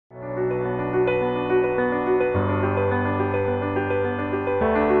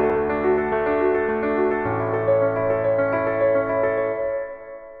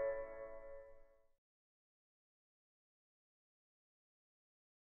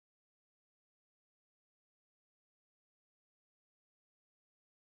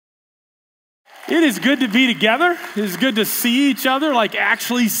It is good to be together. It is good to see each other, like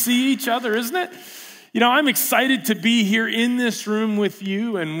actually see each other, isn't it? You know, I'm excited to be here in this room with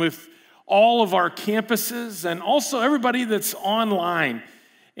you and with all of our campuses and also everybody that's online.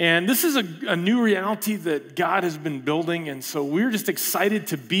 And this is a new reality that God has been building. And so we're just excited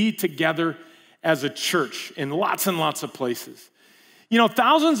to be together as a church in lots and lots of places. You know,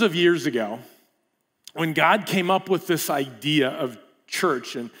 thousands of years ago, when God came up with this idea of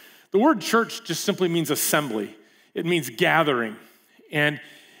church, and the word church just simply means assembly. It means gathering. And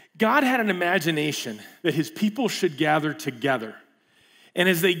God had an imagination that his people should gather together. And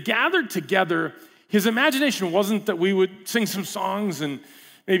as they gathered together, his imagination wasn't that we would sing some songs and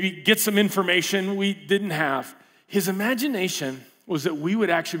maybe get some information we didn't have. His imagination was that we would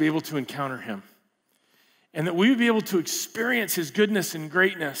actually be able to encounter him and that we would be able to experience his goodness and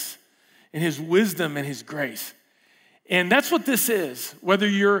greatness and his wisdom and his grace. And that's what this is. Whether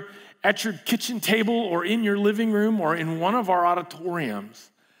you're at your kitchen table or in your living room or in one of our auditoriums,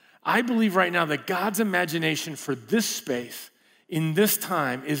 I believe right now that God's imagination for this space in this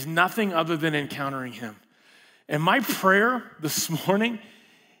time is nothing other than encountering him. And my prayer this morning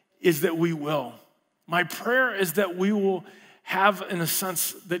is that we will. My prayer is that we will have, in a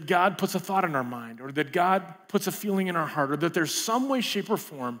sense, that God puts a thought in our mind or that God puts a feeling in our heart or that there's some way, shape, or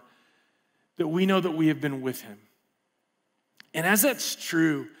form that we know that we have been with him. And as that's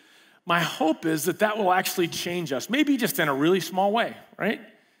true, my hope is that that will actually change us, maybe just in a really small way, right?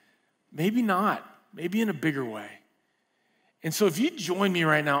 Maybe not, maybe in a bigger way. And so if you join me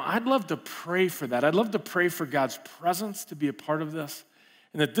right now, I'd love to pray for that. I'd love to pray for God's presence to be a part of this,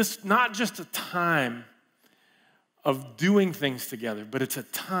 and that this not just a time of doing things together, but it's a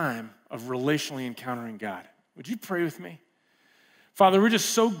time of relationally encountering God. Would you pray with me? Father, we're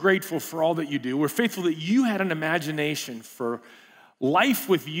just so grateful for all that you do. We're faithful that you had an imagination for life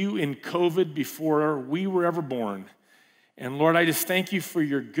with you in COVID before we were ever born. And Lord, I just thank you for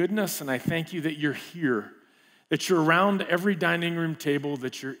your goodness, and I thank you that you're here, that you're around every dining room table,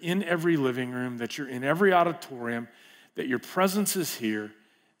 that you're in every living room, that you're in every auditorium, that your presence is here,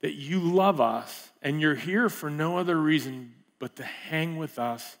 that you love us, and you're here for no other reason but to hang with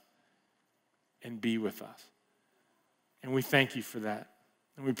us and be with us. And we thank you for that.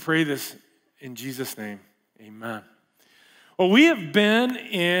 And we pray this in Jesus' name, amen. Well, we have been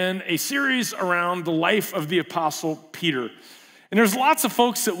in a series around the life of the Apostle Peter. And there's lots of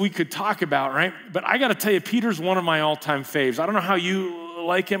folks that we could talk about, right? But I got to tell you, Peter's one of my all-time faves. I don't know how you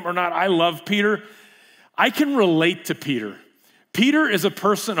like him or not. I love Peter. I can relate to Peter. Peter is a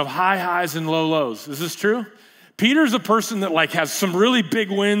person of high highs and low lows. Is this true? Peter's a person that like has some really big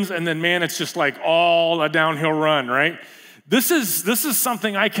wins and then, man, it's just like all a downhill run, right? This is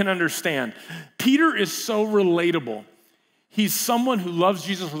something I can understand. Peter is so relatable. He's someone who loves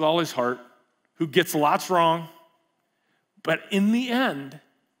Jesus with all his heart, who gets lots wrong, but in the end,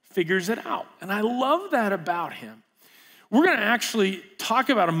 figures it out. And I love that about him. We're going to actually talk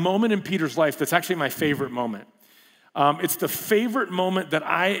about a moment in Peter's life that's actually my favorite moment. It's the favorite moment that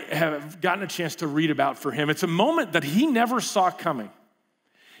I have gotten a chance to read about for him. It's a moment that he never saw coming.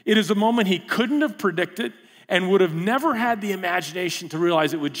 It is a moment he couldn't have predicted and would have never had the imagination to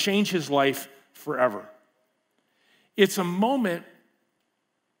realize it would change his life forever. It's a moment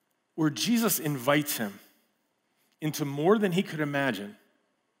where Jesus invites him into more than he could imagine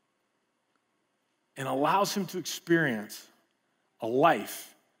and allows him to experience a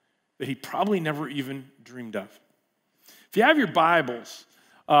life that he probably never even dreamed of. If you have your Bibles,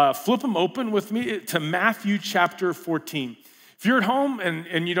 flip them open with me to Matthew chapter 14. If you're at home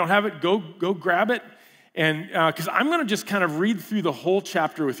and you don't have it, go grab it. And because I'm going to just kind of read through the whole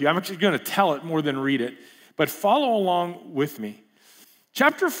chapter with you. I'm actually going to tell it more than read it, but follow along with me.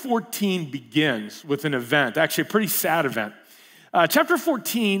 Chapter 14 begins with an event, actually a pretty sad event. Chapter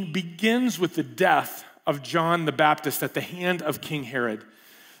 14 begins with the death of John the Baptist at the hand of King Herod.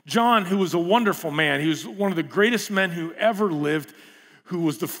 John, who was a wonderful man, he was one of the greatest men who ever lived, who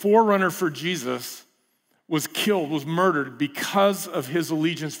was the forerunner for Jesus, was killed, was murdered because of his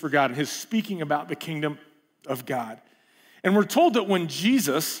allegiance for God and his speaking about the kingdom of God. And we're told that when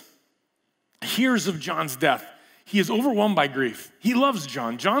Jesus hears of John's death, he is overwhelmed by grief. He loves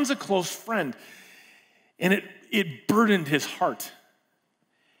John. John's a close friend, and it burdened his heart.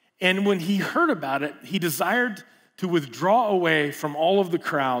 And when he heard about it, he desired to withdraw away from all of the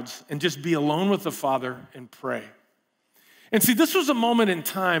crowds and just be alone with the Father and pray. And see, this was a moment in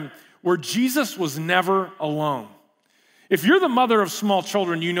time where Jesus was never alone. If you're the mother of small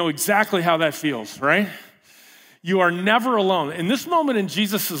children, you know exactly how that feels, right? You are never alone. In this moment in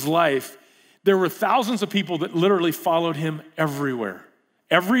Jesus' life, there were thousands of people that literally followed him everywhere,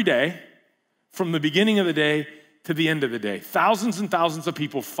 every day, from the beginning of the day to the end of the day. Thousands and thousands of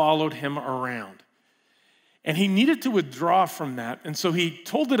people followed him around. And he needed to withdraw from that. And so he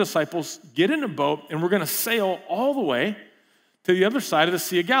told the disciples, get in a boat and we're going to sail all the way to the other side of the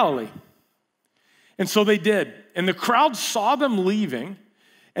Sea of Galilee. And so they did. And the crowd saw them leaving,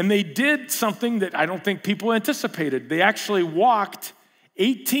 and they did something that I don't think people anticipated. They actually walked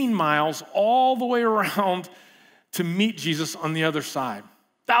 18 miles all the way around to meet Jesus on the other side.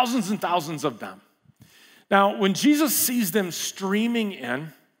 Thousands and thousands of them. Now, when Jesus sees them streaming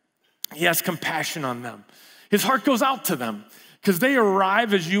in, he has compassion on them. His heart goes out to them because they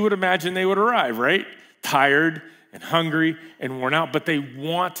arrive as you would imagine they would arrive, right? Tired and hungry and worn out, but they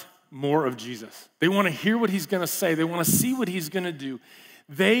want more of Jesus. They want to hear what he's going to say. They want to see what he's going to do.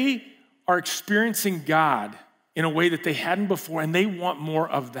 They are experiencing God in a way that they hadn't before, and they want more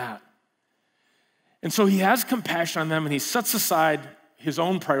of that. And so he has compassion on them, and he sets aside his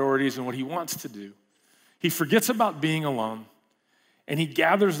own priorities and what he wants to do. He forgets about being alone, and he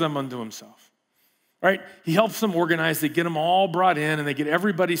gathers them unto himself. Right? He helps them organize. They get them all brought in, and they get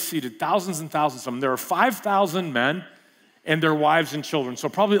everybody seated, thousands and thousands of them. There are 5,000 men and their wives and children, so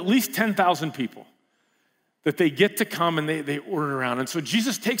probably at least 10,000 people that they get to come and they order around. And so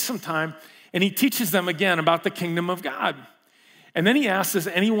Jesus takes some time, and he teaches them again about the kingdom of God. And then he asks, is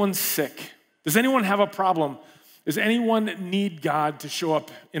anyone sick? Does anyone have a problem? Does anyone need God to show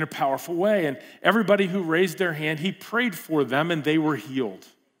up in a powerful way? And everybody who raised their hand, he prayed for them, and they were healed.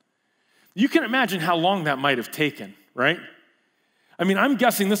 You can imagine how long that might have taken, right? I mean, I'm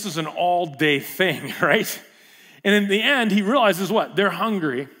guessing this is an all-day thing, right? And in the end, he realizes what? They're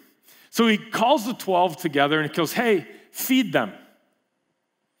hungry. So he calls the 12 together and he goes, hey, feed them.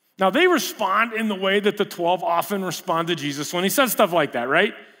 Now, they respond in the way that the 12 often respond to Jesus when he says stuff like that,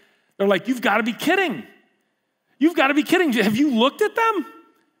 right? They're like, you've got to be kidding. You've got to be kidding. Have you looked at them?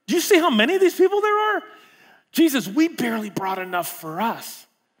 Do you see how many of these people there are? Jesus, we barely brought enough for us.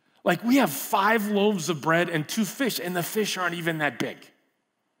 Like, we have 5 loaves of bread and 2 fish, and the fish aren't even that big.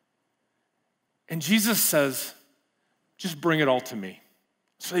 And Jesus says, just bring it all to me.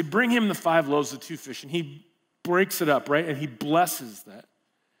 So they bring him the 5 loaves of 2 fish, and he breaks it up, right? And he blesses that.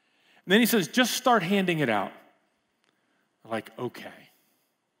 And then he says, just start handing it out. They're like, okay,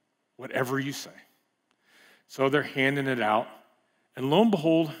 whatever you say. So they're handing it out. And lo and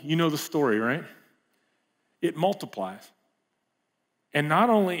behold, you know the story, right? It multiplies. And not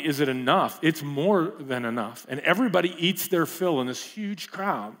only is it enough, it's more than enough. And everybody eats their fill in this huge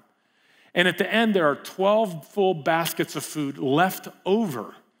crowd. And at the end, there are 12 full baskets of food left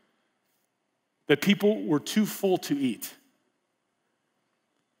over that people were too full to eat.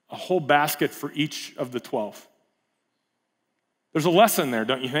 A whole basket for each of the 12. There's a lesson there,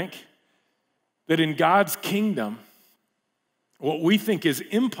 don't you think? That in God's kingdom, what we think is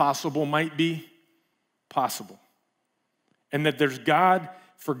impossible might be possible. And that there's God,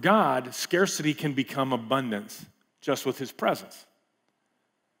 for God, scarcity can become abundance just with his presence.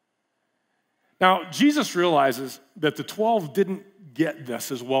 Now, Jesus realizes that the 12 didn't get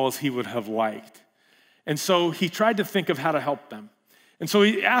this as well as he would have liked. And so he tried to think of how to help them. And so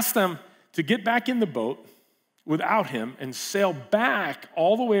he asked them to get back in the boat without him and sail back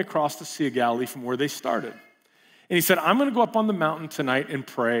all the way across the Sea of Galilee from where they started. And he said, I'm going to go up on the mountain tonight and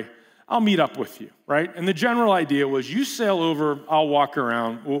pray. I'll meet up with you, right? And the general idea was you sail over, I'll walk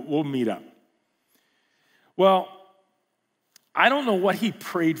around, we'll meet up. Well, I don't know what he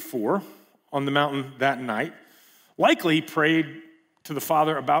prayed for on the mountain that night. Likely he prayed to the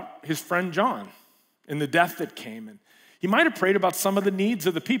Father about his friend John and the death that came. And he might have prayed about some of the needs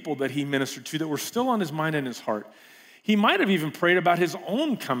of the people that he ministered to that were still on his mind and his heart. He might have even prayed about his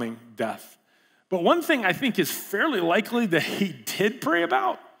own coming death. But one thing I think is fairly likely that he did pray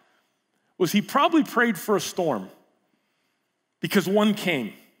about was he probably prayed for a storm because one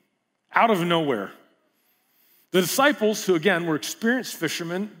came out of nowhere. The disciples, who again were experienced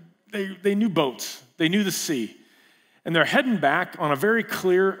fishermen, they knew boats, they knew the sea, and they're heading back on a very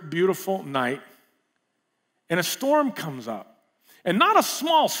clear, beautiful night, and a storm comes up. And not a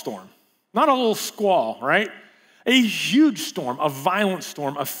small storm, not a little squall, right? A huge storm, a violent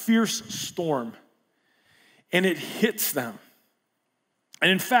storm, a fierce storm. And it hits them. And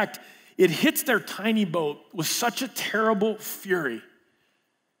in fact, it hits their tiny boat with such a terrible fury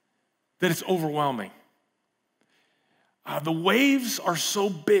that it's overwhelming. The waves are so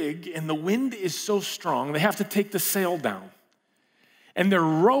big and the wind is so strong, they have to take the sail down. And they're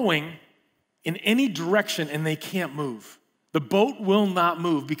rowing in any direction and they can't move. The boat will not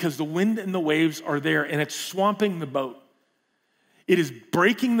move because the wind and the waves are there and it's swamping the boat. It is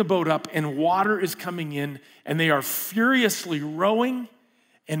breaking the boat up and water is coming in and they are furiously rowing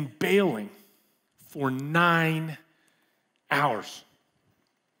and bailing. for 9 hours.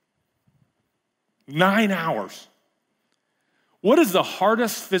 9 hours. What is the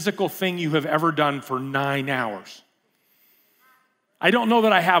hardest physical thing you have ever done for 9 hours? I don't know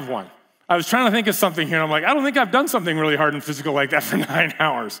that I have one. I was trying to think of something here, and I'm like, I don't think I've done something really hard and physical like that for 9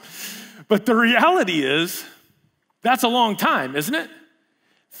 hours. But the reality is, that's a long time, isn't it?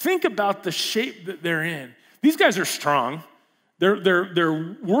 Think about the shape that they're in. These guys are strong.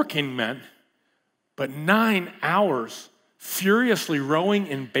 They're working men. But 9 hours furiously rowing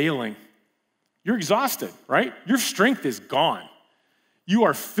and bailing. You're exhausted, right? Your strength is gone. You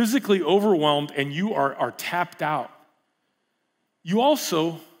are physically overwhelmed and you are tapped out. You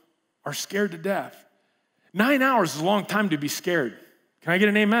also are scared to death. 9 hours is a long time to be scared. Can I get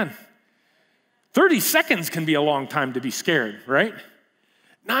an amen? 30 seconds can be a long time to be scared, right?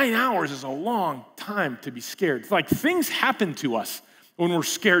 9 hours is a long time to be scared. It's like things happen to us when we're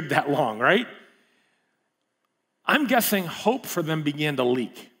scared that long, right? I'm guessing hope for them began to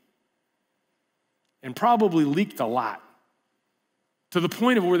leak. And probably leaked a lot. To the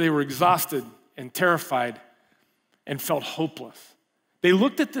point of where they were exhausted and terrified and felt hopeless. They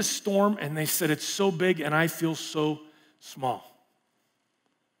looked at this storm and they said, it's so big and I feel so small.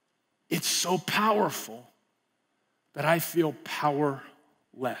 It's so powerful that I feel powerless.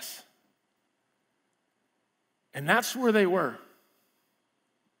 And that's where they were.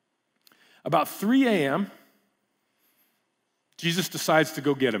 About 3 a.m., Jesus decides to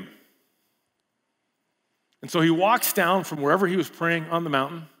go get him. And so he walks down from wherever he was praying on the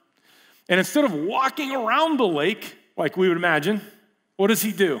mountain. And instead of walking around the lake, like we would imagine, what does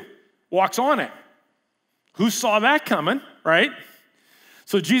he do? Walks on it. Who saw that coming, right?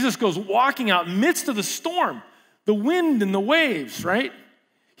 So Jesus goes walking out in the midst of the storm, the wind and the waves, right?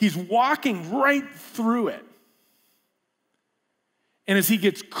 He's walking right through it. And as he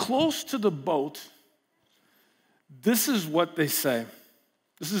gets close to the boat, this is what they say.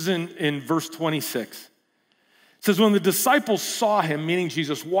 This is in verse 26. It says, when the disciples saw him, meaning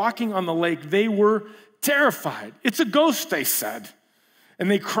Jesus, walking on the lake, they were terrified. It's a ghost, they said. And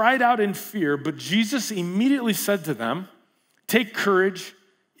they cried out in fear, but Jesus immediately said to them, take courage,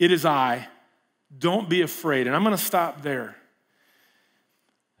 it is I. Don't be afraid. And I'm going to stop there.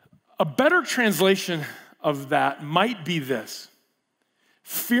 A better translation of that might be this.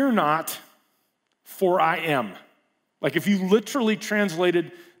 Fear not, for I am. Like if you literally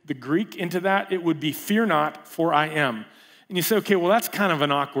translated the Greek into that, it would be fear not, for I am. And you say, okay, well, that's kind of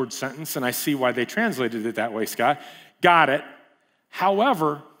an awkward sentence, and I see why they translated it that way, Scott. Got it.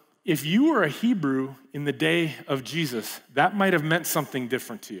 However, if you were a Hebrew in the day of Jesus, that might have meant something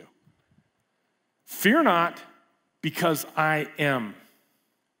different to you. Fear not, because I am.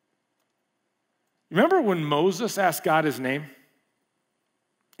 Remember when Moses asked God his name?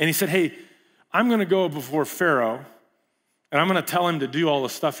 And he said, hey, I'm going to go before Pharaoh, and I'm going to tell him to do all the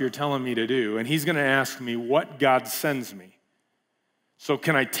stuff you're telling me to do. And he's going to ask me what God sends me. So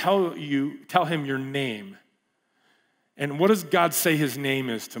can I tell him your name? And what does God say his name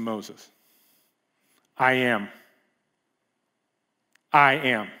is to Moses? I am. I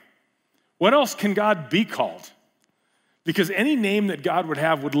am. What else can God be called? Because any name that God would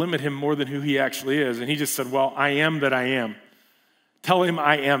have would limit him more than who he actually is. And he just said, well, I am that I am. Tell him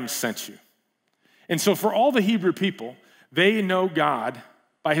I am sent you. And so for all the Hebrew people, they know God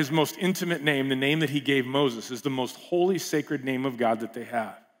by his most intimate name. The name that he gave Moses is the most holy, sacred name of God that they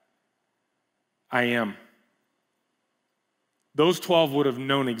have. I am. Those 12 would have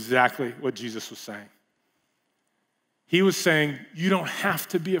known exactly what Jesus was saying. He was saying, you don't have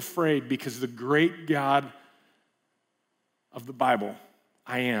to be afraid because the great God of the Bible,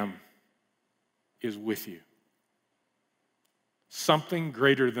 I am, is with you. Something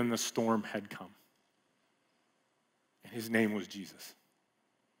greater than the storm had come. And his name was Jesus.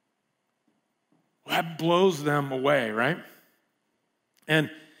 Well, that blows them away, right? And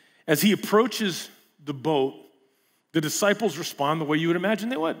as he approaches the boat, the disciples respond the way you would imagine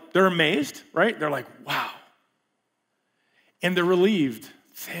they would. They're amazed, right? They're like, wow. And they're relieved.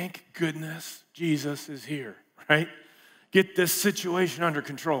 Thank goodness Jesus is here, right? Get this situation under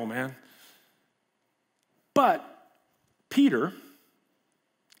control, man. But Peter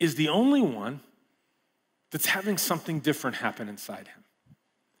is the only one that's having something different happen inside him.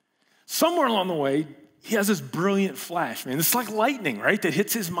 Somewhere along the way, he has this brilliant flash, man. It's like lightning, right, that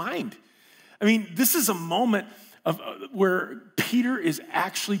hits his mind. I mean, this is a moment of where Peter is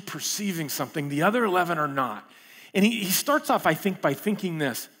actually perceiving something. The other 11 are not. And he starts off, I think, by thinking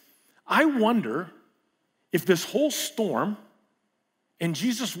this. I wonder if this whole storm and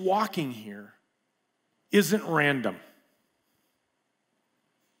Jesus walking here isn't random.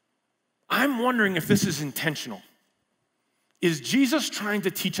 I'm wondering if this is intentional. Is Jesus trying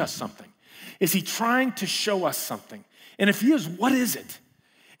to teach us something? Is he trying to show us something? And if he is, what is it?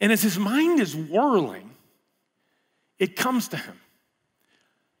 And as his mind is whirling, it comes to him.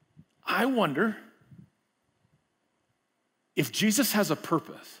 I wonder if Jesus has a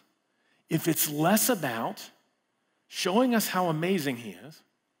purpose, if it's less about showing us how amazing he is,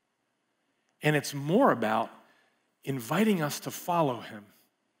 and it's more about inviting us to follow him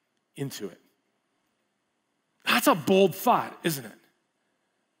into it. That's a bold thought, isn't it?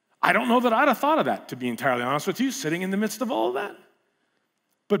 I don't know that I'd have thought of that, to be entirely honest with you, sitting in the midst of all of that.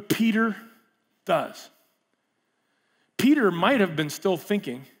 But Peter does. Peter might have been still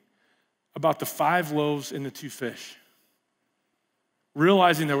thinking about the 5 loaves and the 2 fish,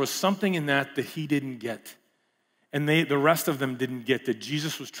 realizing there was something in that he didn't get, and the rest of them didn't get, that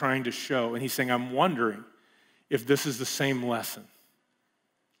Jesus was trying to show. And he's saying, I'm wondering if this is the same lesson.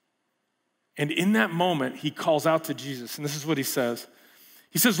 And in that moment, he calls out to Jesus, and this is what he says.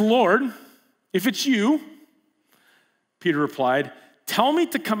 He says, Lord, if it's you, Peter replied, tell me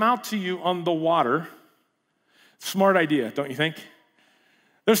to come out to you on the water. Smart idea, don't you think?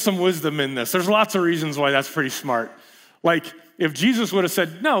 There's some wisdom in this. There's lots of reasons why that's pretty smart. Like, if Jesus would have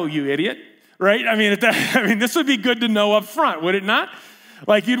said, no, you idiot, right? I mean, this would be good to know up front, would it not?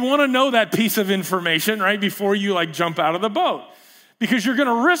 Like, you'd want to know that piece of information, right, before you, jump out of the boat, because you're going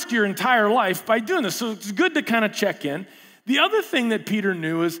to risk your entire life by doing this. So it's good to kind of check in. The other thing that Peter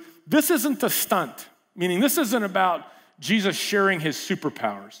knew is this isn't a stunt, meaning this isn't about Jesus sharing his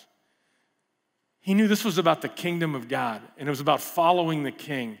superpowers. He knew this was about the kingdom of God, and it was about following the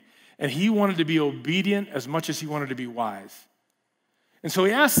king. And he wanted to be obedient as much as he wanted to be wise. And so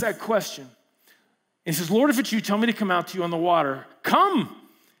he asked that question. And he says, Lord, if it's you, tell me to come out to you on the water. Come,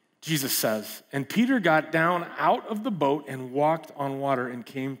 Jesus says. And Peter got down out of the boat and walked on water and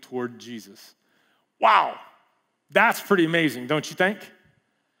came toward Jesus. Wow, that's pretty amazing, don't you think?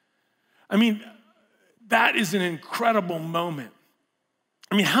 I mean, that is an incredible moment.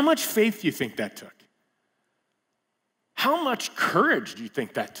 I mean, how much faith do you think that took? How much courage do you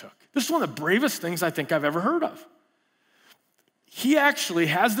think that took? This is one of the bravest things I think I've ever heard of. He actually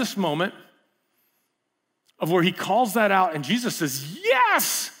has this moment of where he calls that out, and Jesus says,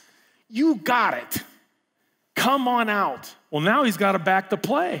 yes, you got it. Come on out. Well, now he's got to back the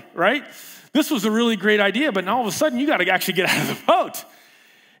play, right? This was a really great idea, but now all of a sudden you got to actually get out of the boat.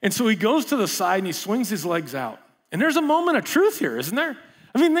 And so he goes to the side and he swings his legs out. And there's a moment of truth here, isn't there?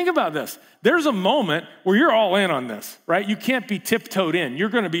 I mean, think about this. There's a moment where you're all in on this, right? You can't be tiptoed in. You're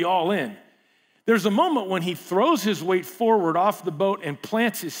going to be all in. There's a moment when he throws his weight forward off the boat and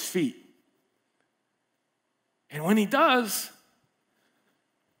plants his feet. And when he does,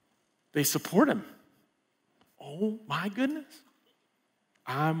 they support him. Oh my goodness.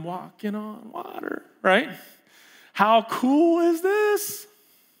 I'm walking on water, right? How cool is this?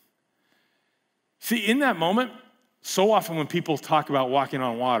 See, in that moment, so often when people talk about walking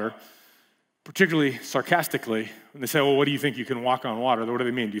on water, particularly sarcastically, when they say, well, what do you think you can walk on water? What do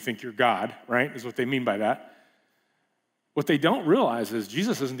they mean? Do you think you're God, right? Is what they mean by that. What they don't realize is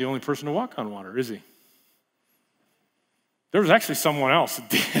Jesus isn't the only person to walk on water, is he? There was actually someone else that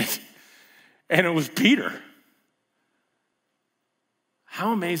did, and it was Peter.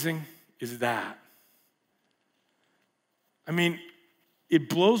 How amazing is that? I mean, it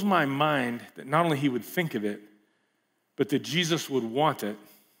blows my mind that not only he would think of it, but that Jesus would want it,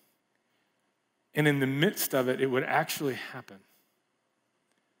 and in the midst of it, it would actually happen.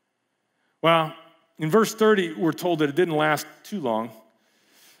 Well, in verse 30, we're told that it didn't last too long.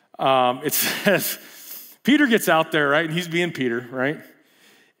 It says, Peter gets out there, right? And he's being Peter, right?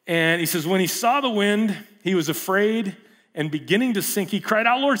 And he says, when he saw the wind, he was afraid and beginning to sink. He cried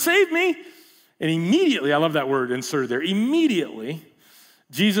out, Lord, save me. And immediately, I love that word inserted there, immediately,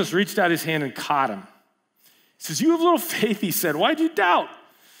 Jesus reached out his hand and caught him. He says, you have little faith, he said. Why'd you doubt?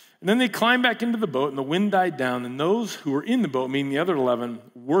 And then they climbed back into the boat, and the wind died down, and those who were in the boat, meaning the other 11,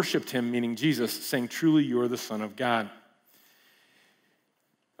 worshiped him, meaning Jesus, saying, truly, you are the Son of God.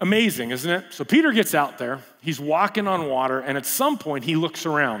 Amazing, isn't it? So Peter gets out there. He's walking on water, and at some point, he looks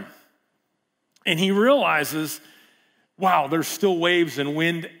around, and he realizes, wow, there's still waves and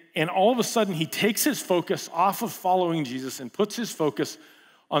wind, and all of a sudden, he takes his focus off of following Jesus and puts his focus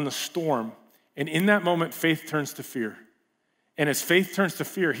on the storm. And in that moment, faith turns to fear. And as faith turns to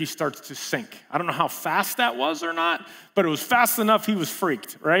fear, he starts to sink. I don't know how fast that was or not, but it was fast enough he was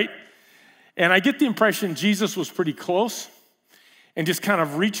freaked, right? And I get the impression Jesus was pretty close and just kind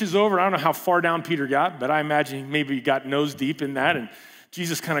of reaches over. I don't know how far down Peter got, but I imagine maybe he got nose deep in that, and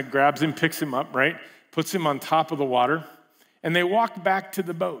Jesus kind of grabs him, picks him up, right? Puts him on top of the water, and they walk back to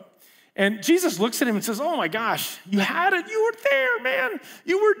the boat. And Jesus looks at him and says, oh my gosh, you had it. You were there, man.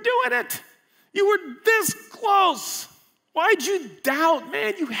 You were doing it. You were this close. Why'd you doubt,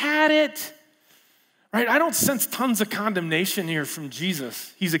 man? You had it. Right? I don't sense tons of condemnation here from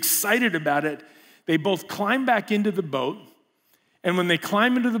Jesus. He's excited about it. They both climb back into the boat. And when they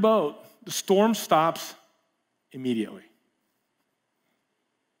climb into the boat, the storm stops immediately.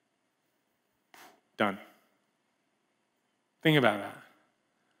 Done. Think about that.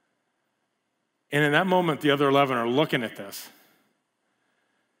 And in that moment, the other 11 are looking at this.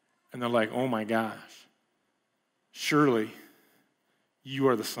 And they're like, oh my gosh, surely you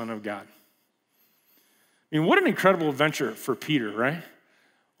are the Son of God. I mean, what an incredible adventure for Peter, right?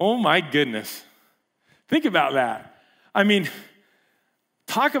 Oh my goodness. Think about that. I mean,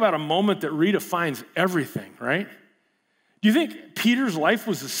 talk about a moment that redefines everything, right? Do you think Peter's life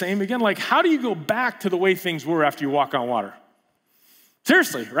was the same again? Like, how do you go back to the way things were after you walk on water?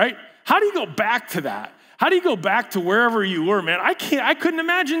 Seriously, right? How do you go back to that? How do you go back to wherever you were, man? I couldn't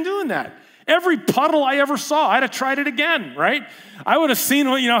imagine doing that. Every puddle I ever saw, I'd have tried it again, right? I would have seen,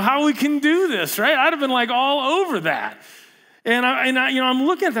 how we can do this, right? I'd have been like all over that. And I'm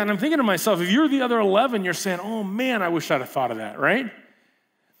looking at that and I'm thinking to myself, if you're the other 11, you're saying, oh man, I wish I'd have thought of that, right?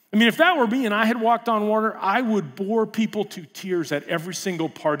 I mean, if that were me and I had walked on water, I would bore people to tears at every single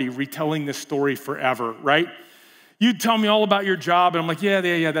party retelling this story forever, right? You'd tell me all about your job, and I'm like,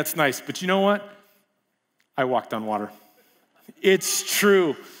 yeah, that's nice. But you know what? I walked on water. It's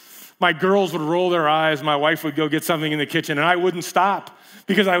true. My girls would roll their eyes. My wife would go get something in the kitchen, and I wouldn't stop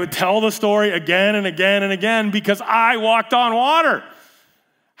because I would tell the story again and again and again because I walked on water.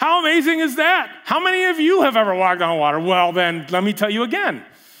 How amazing is that? How many of you have ever walked on water? Well, then let me tell you again.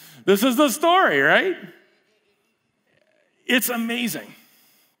 This is the story, right? It's amazing.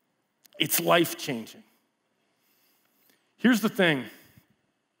 It's life-changing. Here's the thing.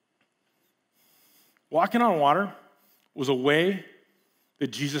 Walking on water was a way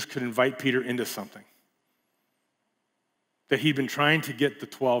that Jesus could invite Peter into something that he'd been trying to get the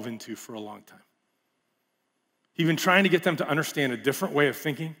 12 into for a long time. He'd been trying to get them to understand a different way of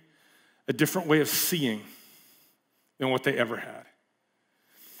thinking, a different way of seeing than what they ever had.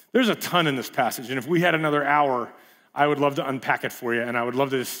 There's a ton in this passage, and if we had another hour, I would love to unpack it for you, and I would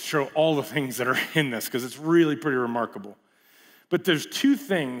love to just show all the things that are in this because it's really pretty remarkable. But there's two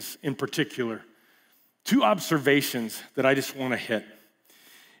things in particular, two observations that I just want to hit.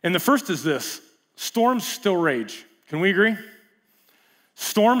 And the first is this: storms still rage. Can we agree?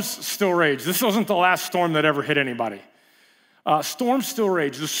 Storms still rage. This wasn't the last storm that ever hit anybody. Storms still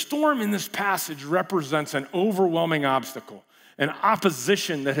rage. The storm in this passage represents an overwhelming obstacle, an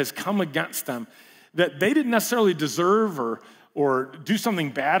opposition that has come against them that they didn't necessarily deserve or do something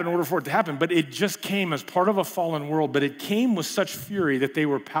bad in order for it to happen, but it just came as part of a fallen world, but it came with such fury that they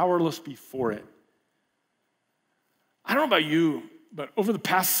were powerless before it. I don't know about you, but over the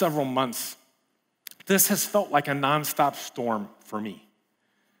past several months, this has felt like a nonstop storm for me.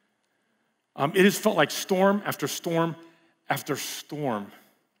 It has felt like storm after storm after storm.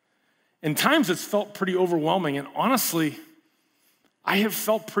 In times it's felt pretty overwhelming, and honestly, I have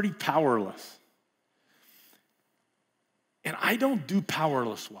felt pretty powerless. And I don't do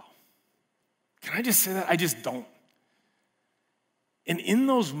powerless well. Can I just say that? I just don't. And in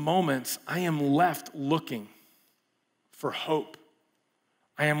those moments, I am left looking for hope.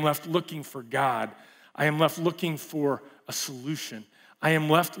 I am left looking for God. I am left looking for a solution. I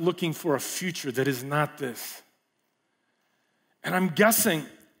am left looking for a future that is not this. And I'm guessing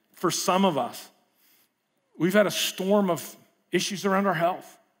for some of us, we've had a storm of issues around our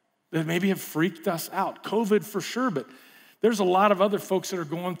health that maybe have freaked us out. COVID for sure, but there's a lot of other folks that are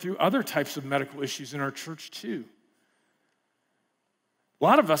going through other types of medical issues in our church too. A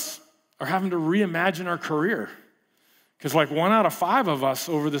lot of us are having to reimagine our career because like 1 out of 5 of us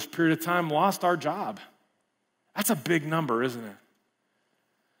over this period of time lost our job. That's a big number, isn't it?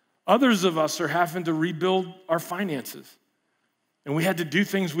 Others of us are having to rebuild our finances. And we had to do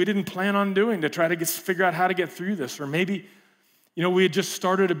things we didn't plan on doing to try to figure out how to get through this. Or maybe, we had just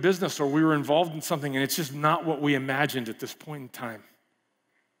started a business or we were involved in something and it's just not what we imagined at this point in time.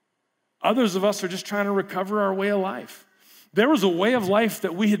 Others of us are just trying to recover our way of life. There was a way of life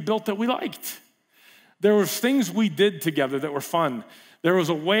that we had built that we liked. There was things we did together that were fun. There was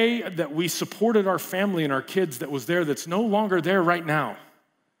a way that we supported our family and our kids that was there that's no longer there right now.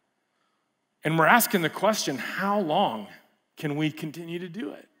 And we're asking the question, how long can we continue to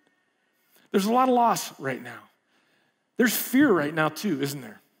do it? There's a lot of loss right now. There's fear right now too, isn't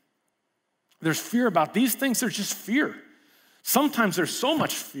there? There's fear about these things. There's just fear. Sometimes there's so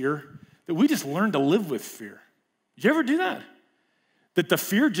much fear that we just learn to live with fear. Did you ever do that? that the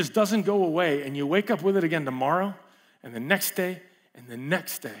fear just doesn't go away and you wake up with it again tomorrow and the next day and the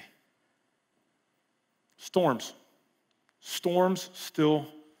next day. Storms. Storms still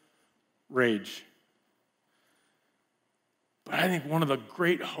rage. But I think one of the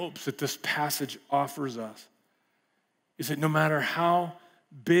great hopes that this passage offers us is that no matter how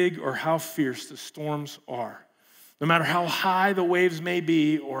big or how fierce the storms are, no matter how high the waves may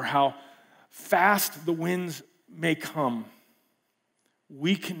be or how fast the winds may come,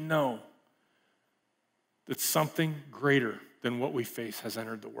 we can know that something greater than what we face has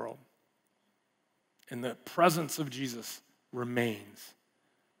entered the world. And the presence of Jesus remains.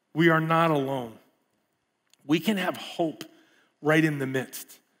 We are not alone. We can have hope right in the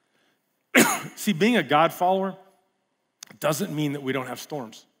midst. See, being a God follower doesn't mean that we don't have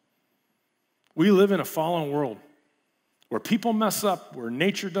storms. We live in a fallen world where people mess up, where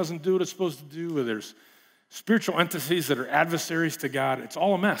nature doesn't do what it's supposed to do, where there's spiritual entities that are adversaries to God. It's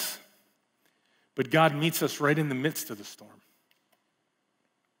all a mess. But God meets us right in the midst of the storm.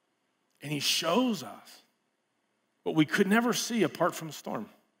 And he shows us what we could never see apart from the storm,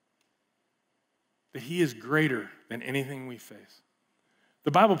 that he is greater than anything we face.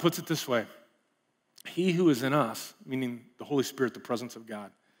 The Bible puts it this way: he who is in us, meaning the Holy Spirit, the presence of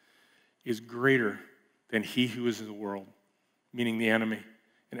God, is greater than he who is in the world, meaning the enemy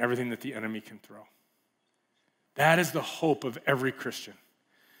and everything that the enemy can throw. That is the hope of every Christian.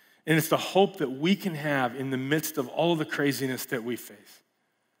 And it's the hope that we can have in the midst of all of the craziness that we face.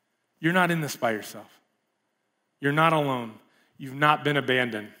 You're not in this by yourself. You're not alone. You've not been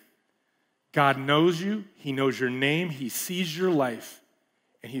abandoned. God knows you. He knows your name. He sees your life.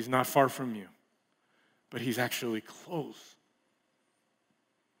 And he's not far from you. But he's actually close.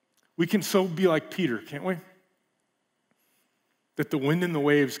 We can so be like Peter, can't we? That the wind and the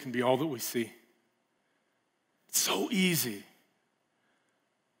waves can be all that we see. It's so easy.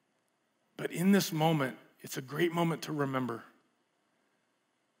 But in this moment, it's a great moment to remember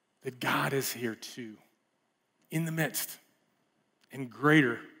that God is here too, in the midst, and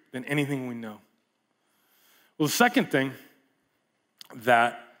greater than anything we know. Well, the second thing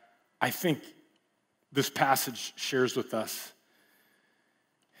that I think this passage shares with us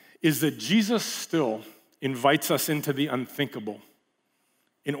is that Jesus still invites us into the unthinkable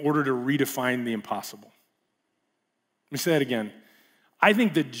in order to redefine the impossible. Let me say that again. I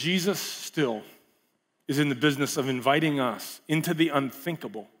think that Jesus still is in the business of inviting us into the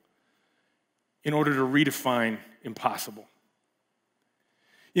unthinkable in order to redefine impossible.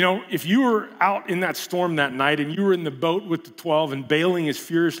 You know, if you were out in that storm that night and you were in the boat with the 12 and bailing as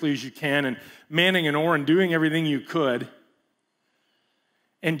furiously as you can and manning an oar and doing everything you could,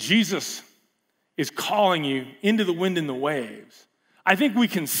 and Jesus is calling you into the wind and the waves, I think we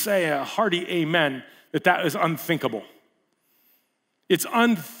can say a hearty amen that that is unthinkable. It's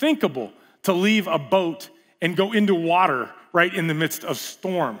unthinkable to leave a boat and go into water right in the midst of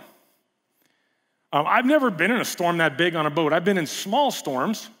storm. I've never been in a storm that big on a boat. I've been in small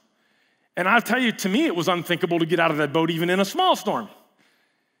storms, and I'll tell you, to me, it was unthinkable to get out of that boat even in a small storm.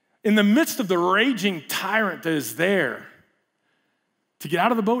 In the midst of the raging tyrant that is there, to get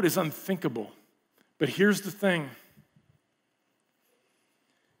out of the boat is unthinkable. But here's the thing.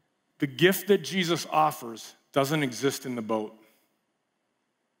 The gift that Jesus offers doesn't exist in the boat.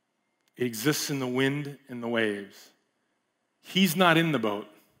 It exists in the wind and the waves. He's not in the boat.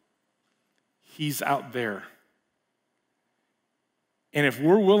 He's out there. And if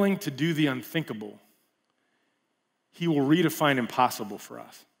we're willing to do the unthinkable, he will redefine impossible for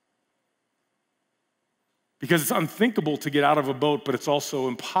us. Because it's unthinkable to get out of a boat, but it's also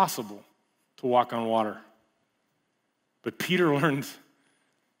impossible to walk on water. But Peter learned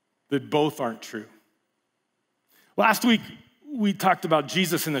that both aren't true. Last week, we talked about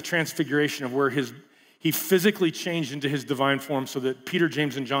Jesus in the transfiguration of where he physically changed into his divine form so that Peter,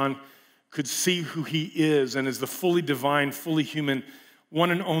 James, and John could see who he is and is the fully divine, fully human,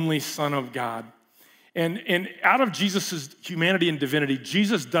 one and only Son of God. And out of Jesus' humanity and divinity,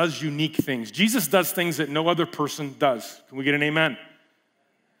 Jesus does unique things. Jesus does things that no other person does. Can we get an amen?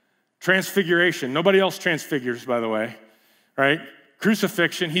 Transfiguration. Nobody else transfigures, by the way, right?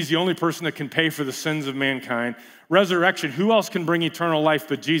 Crucifixion, he's the only person that can pay for the sins of mankind. Resurrection, who else can bring eternal life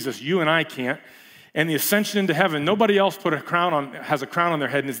but Jesus? You and I can't. And the ascension into heaven, nobody else has a crown on their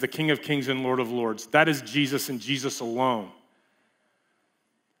head and is the King of Kings and Lord of Lords. That is Jesus and Jesus alone.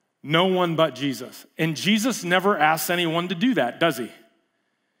 No one but Jesus. And Jesus never asks anyone to do that, does he?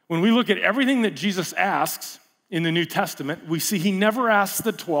 When we look at everything that Jesus asks in the New Testament, we see he never asks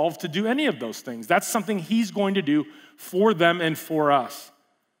the 12 to do any of those things. That's something he's going to do for them and for us.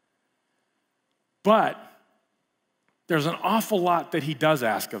 But there's an awful lot that he does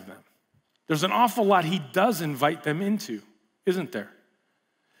ask of them. There's an awful lot he does invite them into, isn't there?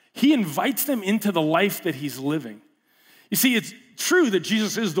 He invites them into the life that he's living. You see, it's true that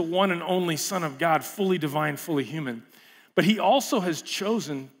Jesus is the one and only Son of God, fully divine, fully human. But he also has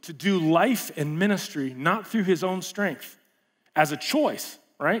chosen to do life and ministry not through his own strength, as a choice,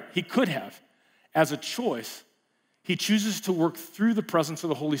 right? He could have. As a choice, he chooses to work through the presence of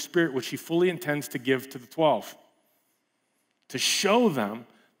the Holy Spirit, which he fully intends to give to the 12, to show them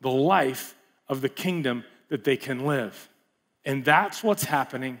the life of the kingdom that they can live. And that's what's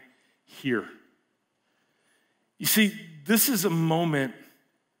happening here. You see, this is a moment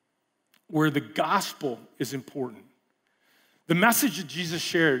where the gospel is important. The message that Jesus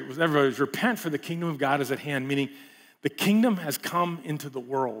shared with everybody was repent, for the kingdom of God is at hand, meaning the kingdom has come into the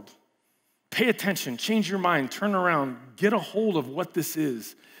world. Pay attention, change your mind, turn around, get a hold of what this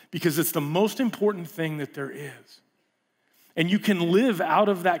is, because it's the most important thing that there is. And you can live out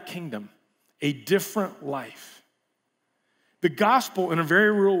of that kingdom a different life. The gospel, in a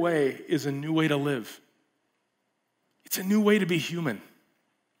very real way, is a new way to live. It's a new way to be human.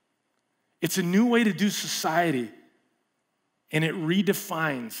 It's a new way to do society, and it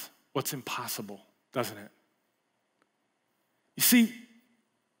redefines what's impossible, doesn't it? You see,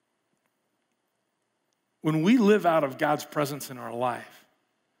 when we live out of God's presence in our life,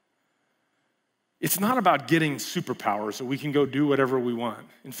 it's not about getting superpowers so we can go do whatever we want.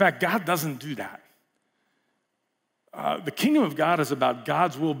 In fact, God doesn't do that. The kingdom of God is about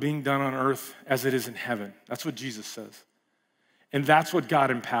God's will being done on earth as it is in heaven. That's what Jesus says. And that's what God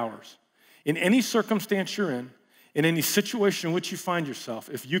empowers. In any circumstance you're in any situation in which you find yourself,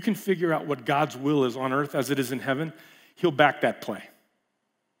 if you can figure out what God's will is on earth as it is in heaven, he'll back that play.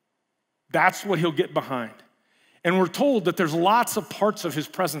 That's what he'll get behind. And we're told that there's lots of parts of his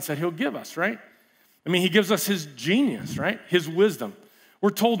presence that he'll give us, right? I mean, he gives us his genius, right? His wisdom.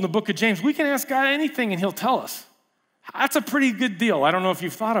 We're told in the book of James, we can ask God anything and he'll tell us. That's a pretty good deal. I don't know if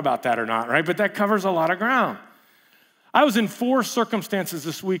you've thought about that or not, right? But that covers a lot of ground. I was in 4 circumstances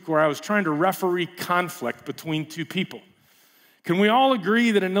this week where I was trying to referee conflict between 2 people. Can we all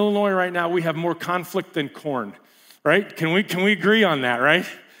agree that in Illinois right now we have more conflict than corn, right? Can we agree on that, right?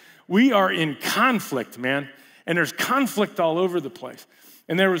 We are in conflict, man, and there's conflict all over the place.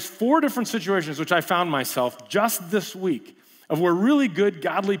 And there was 4 different situations which I found myself just this week of where really good,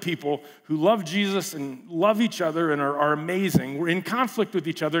 godly people who love Jesus and love each other and are amazing were in conflict with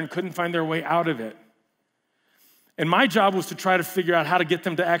each other and couldn't find their way out of it. And my job was to try to figure out how to get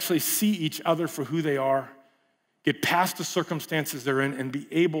them to actually see each other for who they are, get past the circumstances they're in, and be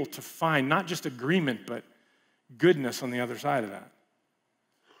able to find not just agreement, but goodness on the other side of that.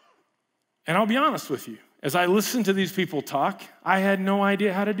 And I'll be honest with you, as I listened to these people talk, I had no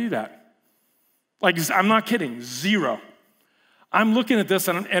idea how to do that. Like, I'm not kidding, 0. I'm looking at this,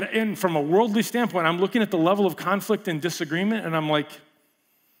 and from a worldly standpoint, I'm looking at the level of conflict and disagreement, and I'm like,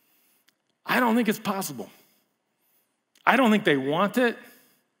 I don't think it's possible. I don't think they want it.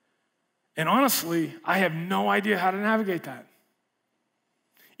 And honestly, I have no idea how to navigate that.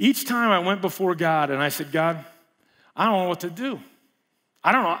 Each time I went before God and I said, God, I don't know what to do.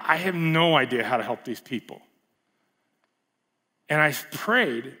 I don't know. I have no idea how to help these people. And I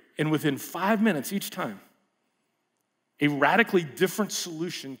prayed, and within 5 minutes each time, a radically different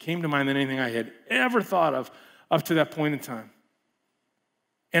solution came to mind than anything I had ever thought of up to that point in time.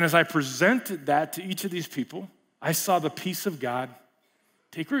 And as I presented that to each of these people, I saw the peace of God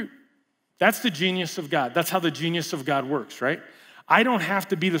take root. That's the genius of God. That's how the genius of God works, right? I don't have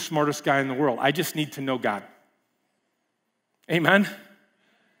to be the smartest guy in the world. I just need to know God. Amen?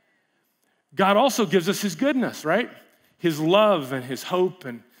 God also gives us his goodness, right? His love and his hope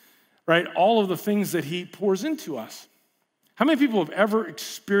and, right, all of the things that he pours into us. How many people have ever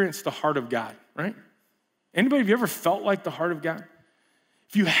experienced the heart of God, right? Anybody, have you ever felt like the heart of God?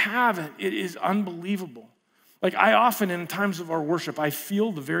 If you haven't, it is unbelievable. Like, I often, in times of our worship, I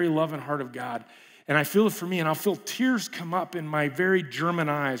feel the very love and heart of God. And I feel it for me, and I'll feel tears come up in my very German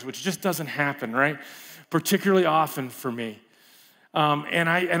eyes, which just doesn't happen, right? Particularly often for me. And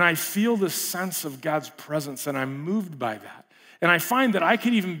I feel this sense of God's presence, and I'm moved by that. And I find that I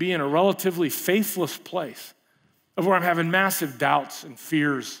could even be in a relatively faithless place of where I'm having massive doubts and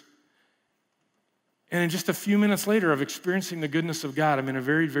fears. And in just a few minutes later of experiencing the goodness of God, I'm in a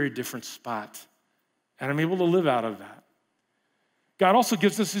very, very different spot. And I'm able to live out of that. God also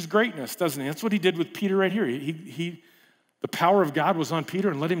gives us his greatness, doesn't he? That's what he did with Peter right here. The power of God was on Peter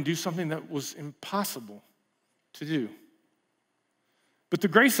and let him do something that was impossible to do. But the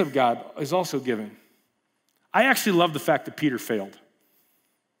grace of God is also given. I actually love the fact that Peter failed.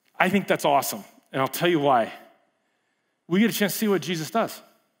 I think that's awesome, and I'll tell you why. we get a chance to see what Jesus does.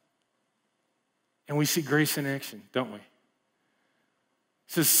 And we see grace in action, don't we? He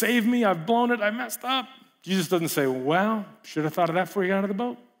says, save me, I've blown it, I messed up. Jesus doesn't say, well, should have thought of that before you got out of the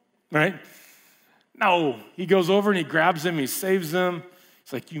boat, right? No, he goes over and he grabs him, he saves him.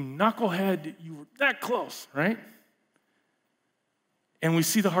 He's like, you knucklehead, you were that close, right? And we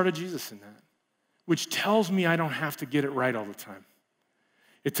see the heart of Jesus in that, which tells me I don't have to get it right all the time.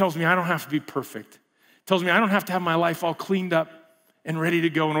 It tells me I don't have to be perfect. It tells me I don't have to have my life all cleaned up and ready to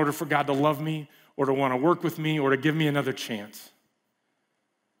go in order for God to love me or to want to work with me or to give me another chance.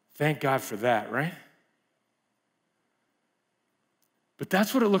 Thank God for that, right? But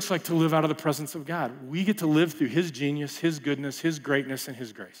that's what it looks like to live out of the presence of God. We get to live through his genius, his goodness, his greatness, and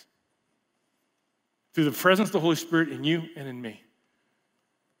his grace. Through the presence of the Holy Spirit in you and in me.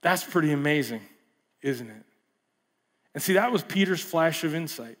 That's pretty amazing, isn't it? And see, that was Peter's flash of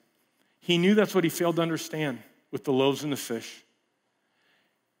insight. He knew that's what he failed to understand with the loaves and the fish.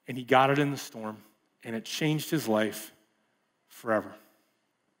 And he got it in the storm, and it changed his life forever.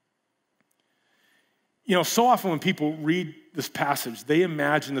 You know, so often when people read this passage, they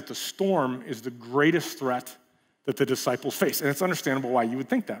imagine that the storm is the greatest threat that the disciples face. And it's understandable why you would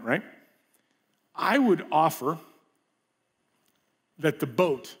think that, right? I would offer that the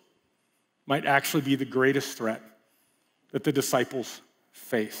boat might actually be the greatest threat that the disciples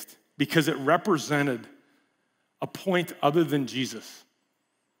faced because it represented a point other than Jesus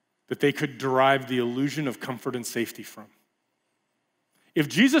that they could derive the illusion of comfort and safety from. If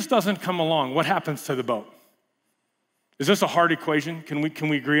Jesus doesn't come along, what happens to the boat? Is this a hard equation? Can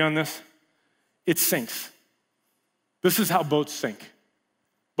we agree on this? It sinks. This is how boats sink.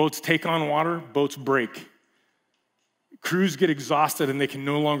 Boats take on water, boats break. Crews get exhausted and they can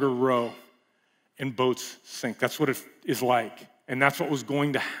no longer row, and boats sink. That's what it is like, and that's what was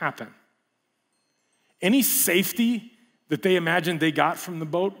going to happen. Any safety that they imagined they got from the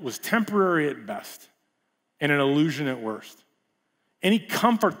boat was temporary at best and an illusion at worst. Any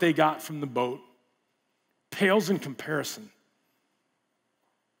comfort they got from the boat pales in comparison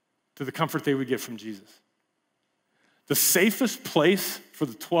to the comfort they would get from Jesus. The safest place for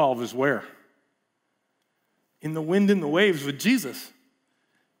the 12 is where? In the wind and the waves with Jesus,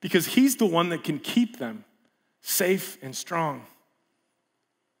 because he's the one that can keep them safe and strong,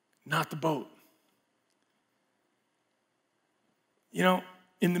 not the boat. You know,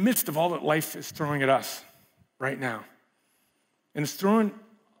 in the midst of all that life is throwing at us right now, and it's throwing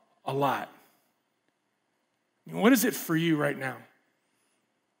a lot, I mean, what is it for you right now?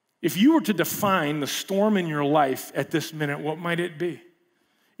 If you were to define the storm in your life at this minute, what might it be?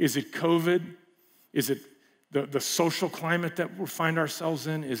 Is it COVID? Is it the social climate that we find ourselves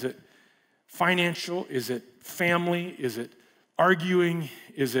in? Is it financial? Is it family? Is it arguing?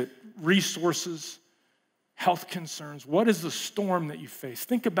 Is it resources? Health concerns? What is the storm that you face?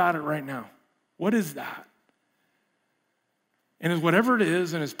 Think about it right now. What is that? And whatever it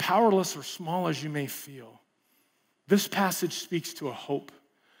is, and as powerless or small as you may feel, this passage speaks to a hope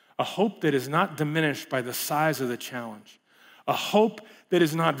that is not diminished by the size of the challenge, a hope that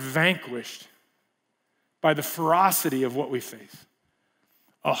is not vanquished by the ferocity of what we face,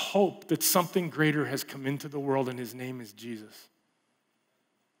 a hope that something greater has come into the world and his name is Jesus,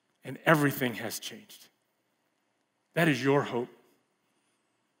 and everything has changed. That is your hope.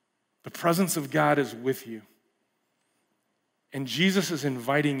 The presence of God is with you, and Jesus is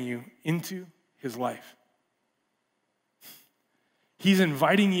inviting you into his life. He's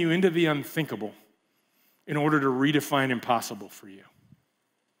inviting you into the unthinkable in order to redefine impossible for you.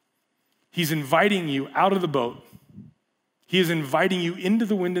 He's inviting you out of the boat. He is inviting you into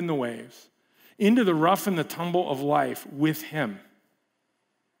the wind and the waves, into the rough and the tumble of life with him,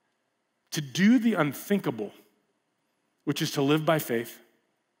 to do the unthinkable, which is to live by faith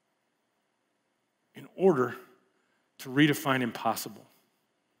in order to redefine impossible.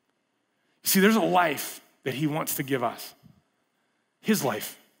 See, there's a life that he wants to give us. His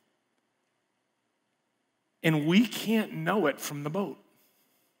life. And we can't know it from the boat.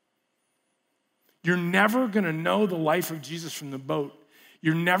 You're never going to know the life of Jesus from the boat.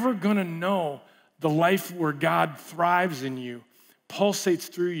 You're never going to know the life where God thrives in you, pulsates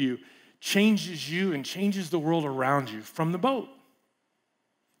through you, changes you, and changes the world around you from the boat.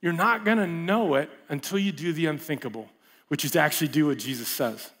 You're not going to know it until you do the unthinkable, which is to actually do what Jesus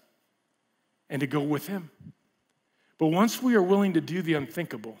says and to go with him. But once we are willing to do the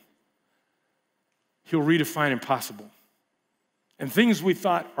unthinkable, he'll redefine impossible. And things we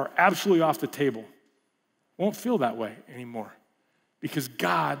thought are absolutely off the table won't feel that way anymore because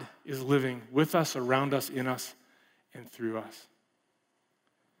God is living with us, around us, in us, and through us.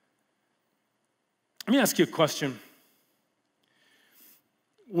 Let me ask you a question.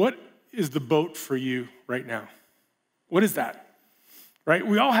 what is the boat for you right now? What is that? Right?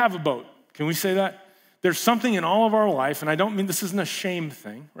 We all have a boat. Can we say that? There's something in all of our life, and I don't mean this isn't a shame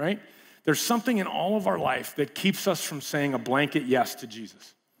thing, right? There's something in all of our life that keeps us from saying a blanket yes to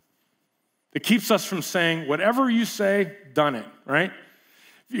Jesus. That keeps us from saying, whatever you say, done it, right?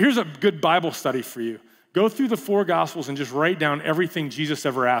 Here's a good Bible study for you. Go through the 4 Gospels and just write down everything Jesus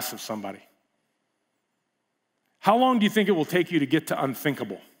ever asked of somebody. How long do you think it will take you to get to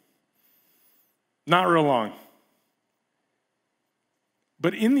unthinkable? Not real long.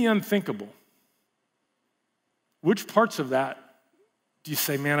 But in the unthinkable, which parts of that do you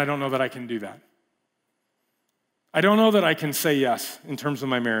say, man, I don't know that I can do that? I don't know that I can say yes in terms of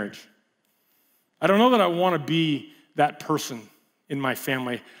my marriage. I don't know that I want to be that person in my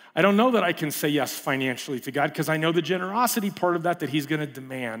family. I don't know that I can say yes financially to God because I know the generosity part of that he's going to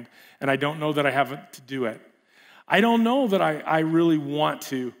demand, and I don't know that I have it to do it. I don't know that I really want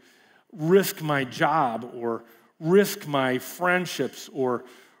to risk my job or risk my friendships or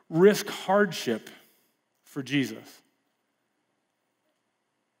risk hardship for Jesus.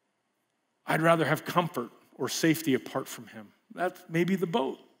 I'd rather have comfort or safety apart from him. That's maybe the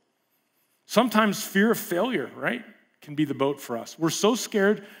boat. Sometimes fear of failure, right, can be the boat for us. We're so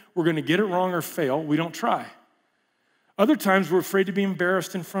scared we're going to get it wrong or fail, we don't try. Other times we're afraid to be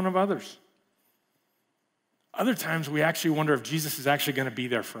embarrassed in front of others. Other times we actually wonder if Jesus is actually going to be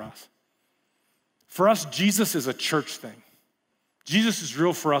there for us. For us, Jesus is a church thing. Jesus is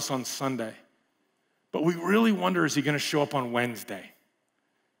real for us on Sunday. But we really wonder, is he going to show up on Wednesday?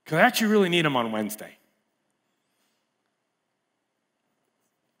 Because I actually really need him on Wednesday.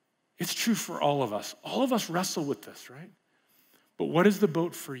 It's true for all of us. All of us wrestle with this, right? But what is the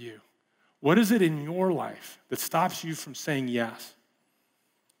boat for you? What is it in your life that stops you from saying yes?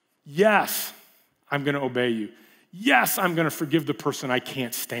 Yes, I'm going to obey you. Yes, I'm going to forgive the person I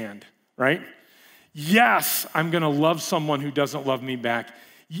can't stand, right? Yes, I'm going to love someone who doesn't love me back.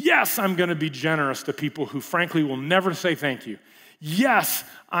 Yes, I'm going to be generous to people who frankly will never say thank you. Yes,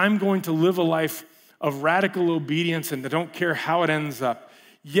 I'm going to live a life of radical obedience and I don't care how it ends up.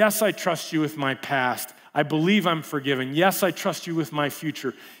 Yes, I trust you with my past. I believe I'm forgiven. Yes, I trust you with my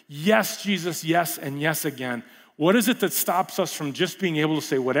future. Yes, Jesus, yes, and yes again. What is it that stops us from just being able to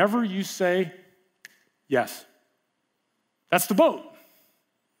say, whatever you say, yes? That's the boat.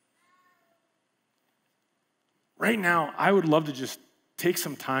 Right now, I would love to just take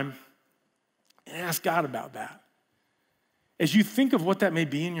some time and ask God about that. As you think of what that may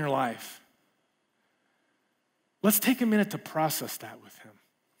be in your life, let's take a minute to process that with him.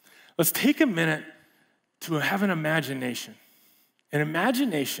 Let's take a minute to have an imagination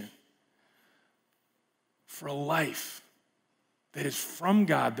for a life that is from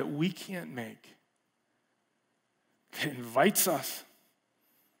God that we can't make, that invites us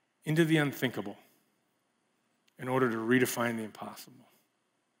into the unthinkable in order to redefine the impossible.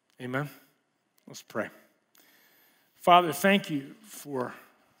 Amen? Let's pray. Father, thank you for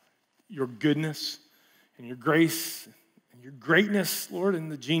your goodness and your grace and your greatness, Lord,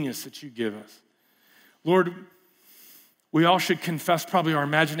 and the genius that you give us. Lord, we all should confess probably our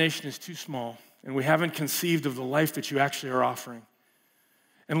imagination is too small and we haven't conceived of the life that you actually are offering.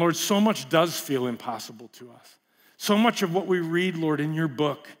 And Lord, so much does feel impossible to us. So much of what we read, Lord, in your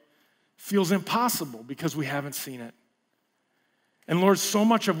book feels impossible because we haven't seen it. And Lord, so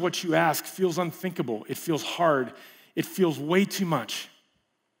much of what you ask feels unthinkable. It feels hard. It feels way too much.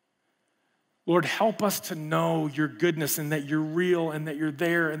 Lord, help us to know your goodness and that you're real and that you're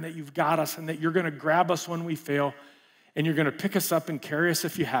there and that you've got us and that you're going to grab us when we fail and you're going to pick us up and carry us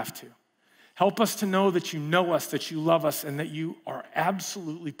if you have to. Help us to know that you know us, that you love us, and that you are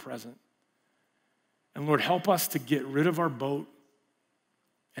absolutely present. And Lord, help us to get rid of our boat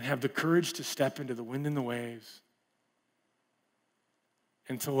and have the courage to step into the wind and the waves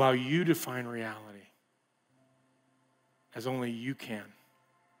and to allow you to find reality as only you can.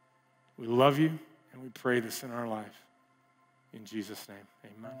 We love you and we pray this in our life. In Jesus' name,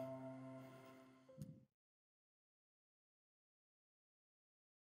 amen.